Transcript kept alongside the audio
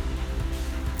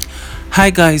Hi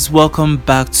guys, welcome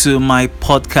back to my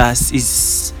podcast.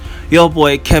 It's your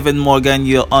boy Kevin Morgan.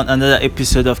 You're on another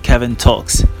episode of Kevin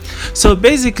Talks. So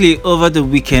basically, over the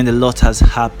weekend, a lot has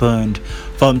happened.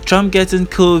 From Trump getting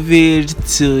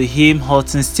COVID to him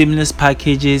halting stimulus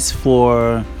packages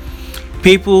for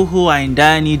people who are in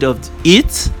dire need of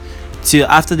it, to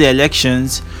after the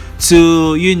elections,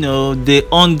 to the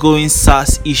ongoing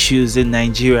SARS issues in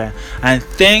Nigeria. And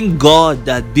thank God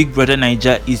that Big Brother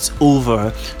Nigeria is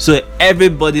over, so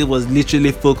everybody was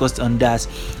literally focused on that.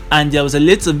 And there was a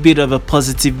little bit of a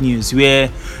positive news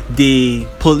where the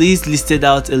police listed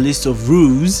out a list of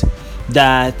rules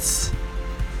that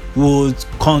would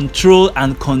control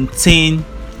and contain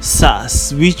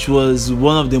SARS, which was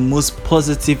one of the most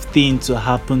positive things to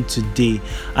happen today.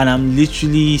 And I'm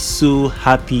literally so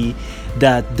happy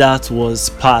that was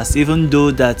passed, even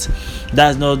though that's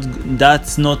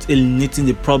not eliminating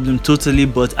the problem totally,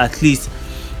 but at least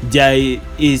there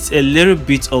is a little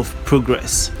bit of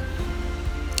progress.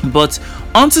 But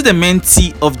onto the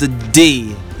mentee of the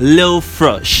day, Lil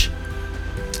Frosh,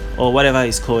 or whatever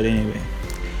it's called anyway.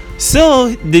 So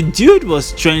the dude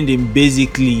was trending on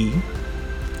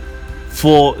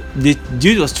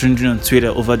Twitter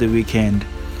over the weekend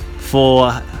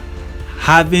for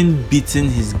having beaten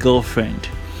his girlfriend.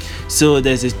 So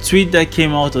there's a tweet that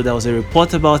came out, or there was a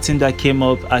report about him that came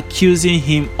up accusing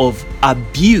him of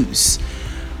abuse.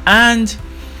 And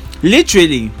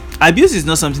literally, abuse is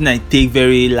not something I take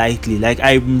very lightly. Like,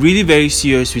 I'm really very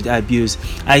serious with abuse.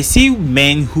 I see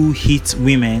men who hit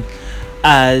women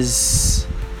as,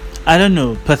 I don't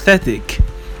know, pathetic.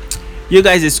 You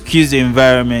guys excuse the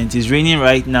environment. It's raining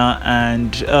right now,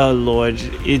 and oh Lord,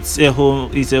 it's a whole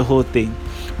thing.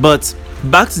 But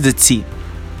back to the tea.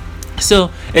 So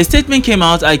a statement came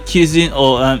out accusing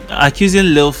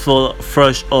Lil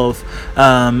Frosh of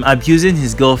abusing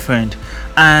his girlfriend,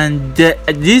 and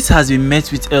this has been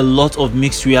met with a lot of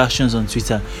mixed reactions on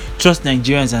Twitter. Trust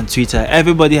Nigerians on Twitter.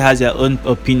 Everybody has their own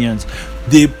opinions.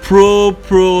 The pro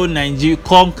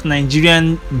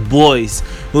Nigerian boys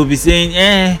will be saying,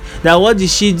 that what did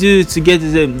she do to get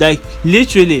them? Like,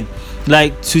 literally,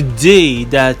 like today,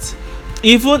 that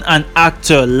even an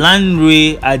actor,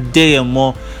 Lanre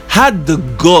Adeyemo, had the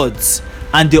guts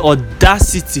and the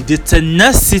audacity, the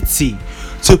tenacity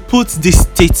to put this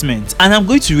statement. And I'm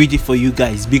going to read it for you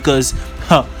guys because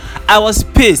I was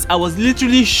pissed. I was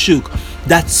literally shook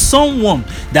that someone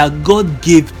that God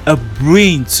gave a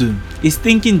brain to is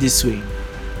thinking this way.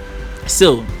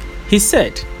 So he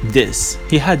said this.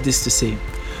 He had this to say: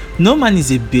 "No man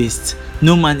is a beast.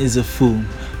 No man is a fool.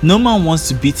 No man wants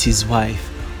to beat his wife.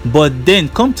 But then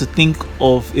come to think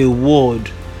of a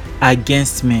word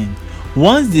against men.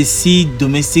 Once they see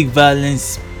domestic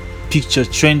violence picture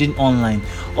trending online,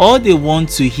 all they want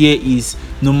to hear is,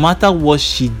 no matter what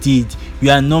she did,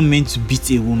 you are not meant to beat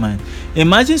a woman."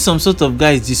 Imagine some sort of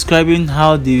guys describing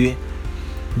how they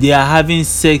are having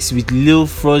sex with Lil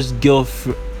Frosh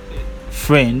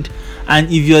girlfriend,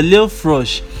 and if you're Lil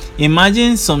Frosh,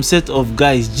 imagine some set of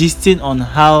guys gisting on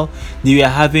how they were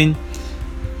having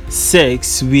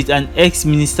sex with an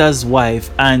ex-minister's wife,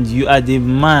 and you are the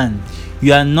man.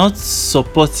 You are not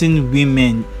supporting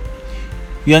women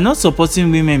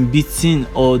beating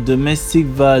or domestic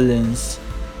violence.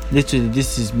 Literally,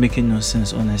 this is making no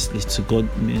sense, honestly, to God.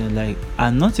 Like,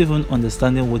 I'm not even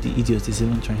understanding what the idiot is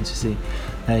even trying to say.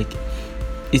 Like,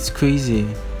 it's crazy.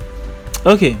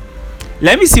 Okay,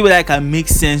 let me see whether I can make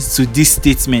sense to this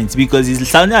statement, because it's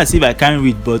sounding as if I can't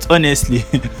read, but honestly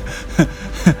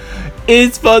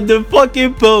it's from the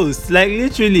fucking post. Like,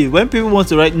 literally, when people want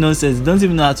to write nonsense, they don't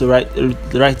even know how to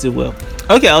write it well.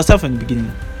 Okay, I'll start from the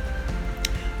beginning.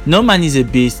 "No man is a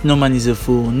beast, no man is a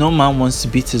fool, no man wants to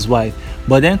beat his wife.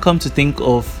 But then come to think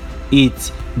of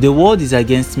it, the world is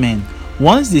against men.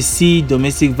 Once they see a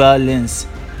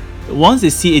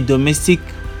domestic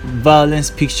violence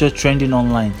picture trending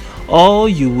online, all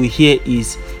you will hear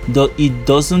is, it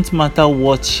doesn't matter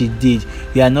what she did,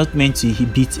 you are not meant to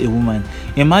beat a woman."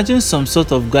 Imagine some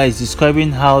sort of guys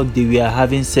describing how they were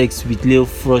having sex with Lil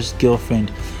Frosh's girlfriend,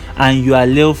 and you are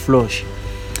Lil Frosh.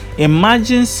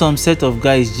 Imagine some set of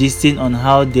guys gisting on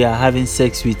how they are having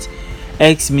sex with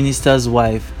ex-minister's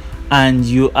wife, and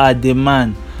you are the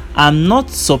man. I'm not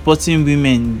supporting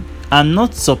women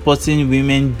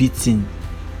beating,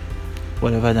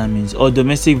 whatever that means, or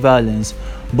domestic violence,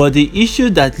 but the issue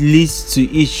that leads to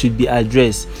it should be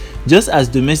addressed. Just as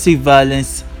domestic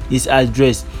violence is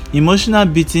addressed, emotional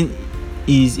beating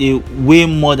is a way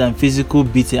more than physical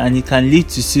beating, and it can lead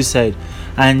to suicide.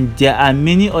 And there are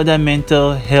many other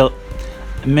mental health.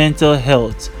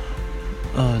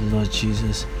 Oh Lord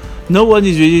Jesus, no one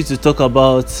is ready to talk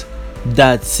about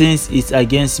that since it's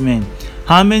against men,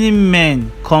 how many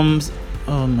men comes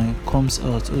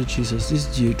out? Oh Jesus, this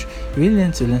dude really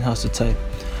need to learn how to type.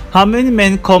 How many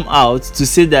men come out to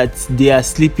say that they are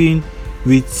sleeping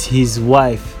with his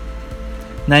wife?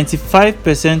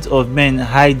 95% of men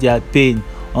hide their pain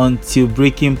until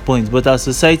breaking point, but our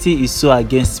society is so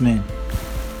against men.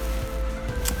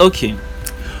 Okay,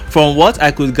 from what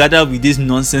I could gather with this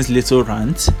nonsense little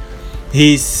rant,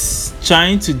 he's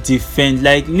trying to defend,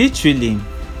 like, literally.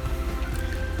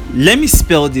 Let me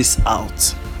spell this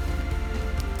out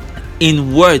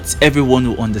in words everyone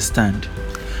will understand.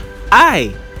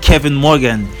 I, Kevin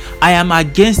Morgan, I am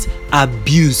against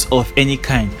abuse of any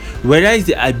kind, whether it's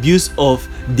the abuse of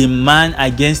the man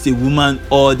against a woman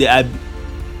or the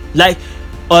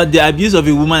abuse of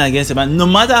a woman against a man. No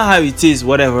matter how it is,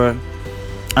 whatever,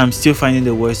 I'm still finding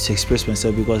the words to express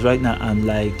myself, because right now I'm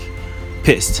like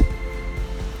pissed.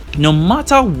 No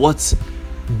matter what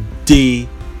the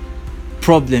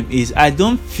problem is, I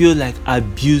don't feel like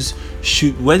abuse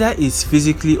should, whether it's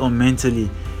physically or mentally,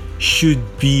 should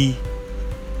be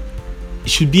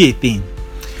a thing.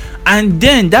 And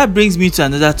then that brings me to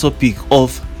another topic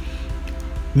of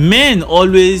men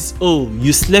always, oh,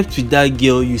 you slept with that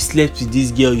girl, you slept with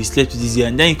this girl, you slept with this girl,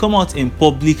 and then you come out in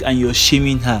public and you're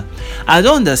shaming her. I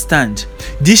don't understand.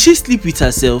 Did she sleep with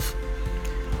herself?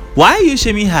 Why are you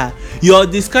shaming her? You're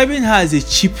describing her as a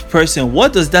cheap person.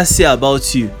 What does that say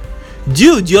about you?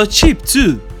 Dude, you're cheap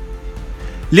too.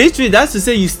 Literally, that's to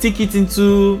say you stick it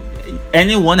into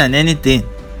anyone and anything.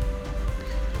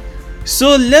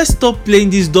 So let's stop playing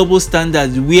this double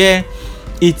standard where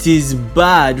it is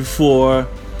bad for,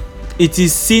 it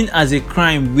is seen as a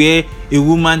crime where a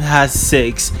woman has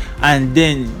sex and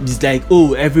then it's like,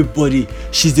 oh, everybody,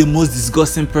 she's the most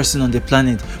disgusting person on the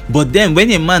planet. But then when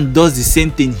a man does the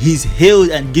same thing, he's hailed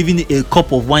and given a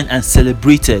cup of wine and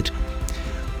celebrated.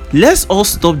 Let's all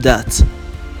stop that.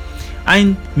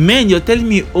 And men, you're telling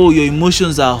me, oh, your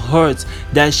emotions are hurt,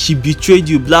 that she betrayed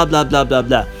you, blah blah blah blah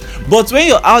blah. But when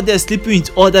you're out there sleeping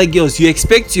with other girls, you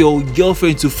expect your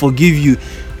girlfriend to forgive you.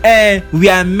 We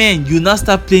are men. You now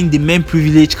start playing the men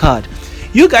privilege card.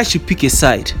 You guys should pick a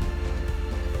side.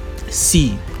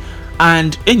 See.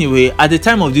 And anyway, at the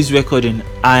time of this recording,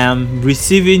 I am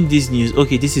receiving this news.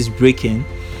 Okay, this is breaking.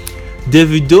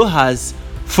 Davido has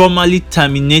formally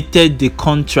terminated the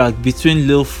contract between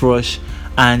Lil Frosh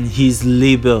and his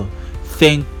label.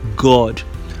 Thank God.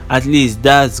 At least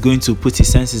that's going to put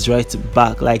his senses right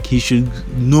back. Like, he should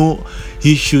know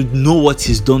what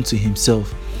he's done to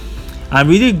himself. I'm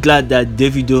really glad that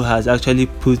Davido has actually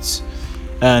put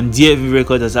DFV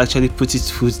Records has actually put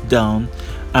its foot down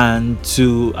and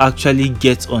to actually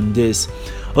get on this.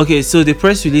 Okay, so the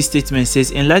press release statement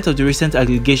says, in light of the recent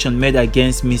allegation made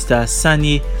against Mr.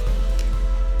 Sani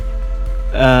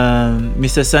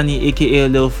aka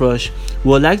Lil Frosh, we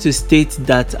would like to state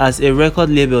that as a record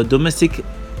label, domestic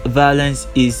violence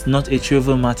is not a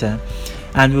trivial matter,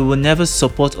 and we will never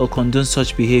support or condone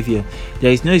such behavior.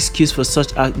 There is no excuse for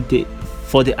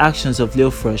for the actions of Lil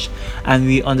Frosh, and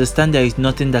we understand there is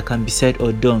nothing that can be said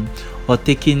or done or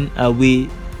taken away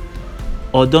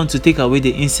or done to take away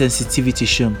the insensitivity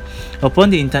shown. Upon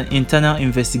the internal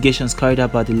investigations carried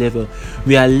out by the label,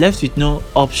 we are left with no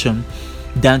option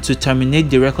than to terminate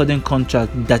the recording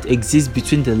contract that exists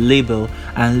between the label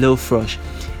and Lil Frosh,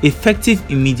 effective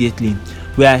immediately.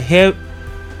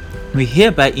 We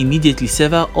hereby immediately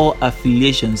sever all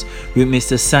affiliations with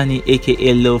Mr. Sani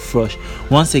aka Lil Frosh.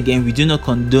 Once again, we do not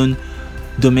condone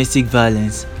domestic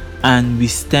violence, and we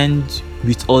stand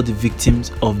with all the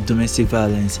victims of domestic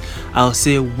violence. I'll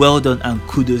say well done and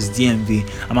kudos DMV.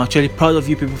 I'm actually proud of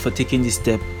you people for taking this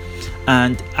step,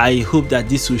 and I hope that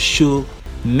this will show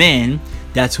men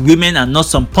that women are not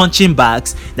some punching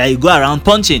bags that you go around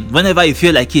punching whenever you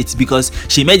feel like it because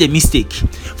she made a mistake.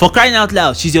 For crying out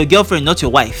loud, she's your girlfriend, not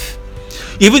your wife.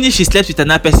 Even if she slept with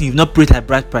another person, you've not paid her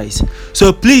bride price.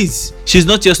 So please, she's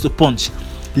not yours to punch.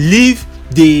 Leave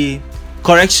the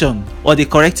correction or the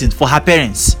correcting for her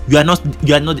parents. You are not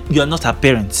her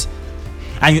parents,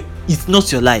 and it's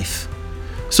not your life.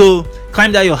 So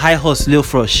climb down your high horse, Lil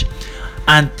Frosh,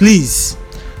 and please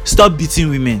stop beating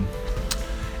women.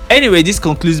 Anyway, this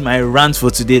concludes my rant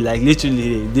for today. Like,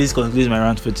 literally, this concludes my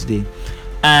rant for today,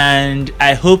 and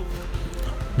I hope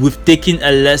we've taken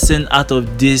a lesson out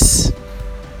of this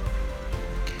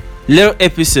little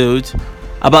episode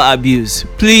about abuse.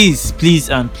 Please,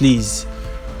 I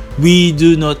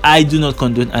do not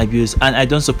condone abuse, and I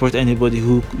don't support anybody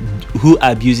who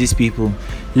abuses people.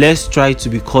 Let's try to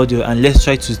be cordial, and let's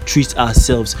try to treat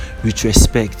ourselves with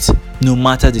respect, no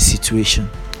matter the situation.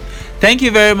 Thank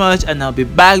you very much, and I'll be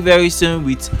back very soon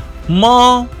with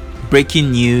more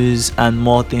breaking news and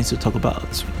more things to talk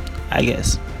about, I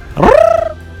guess.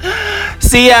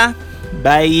 See ya.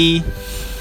 Bye.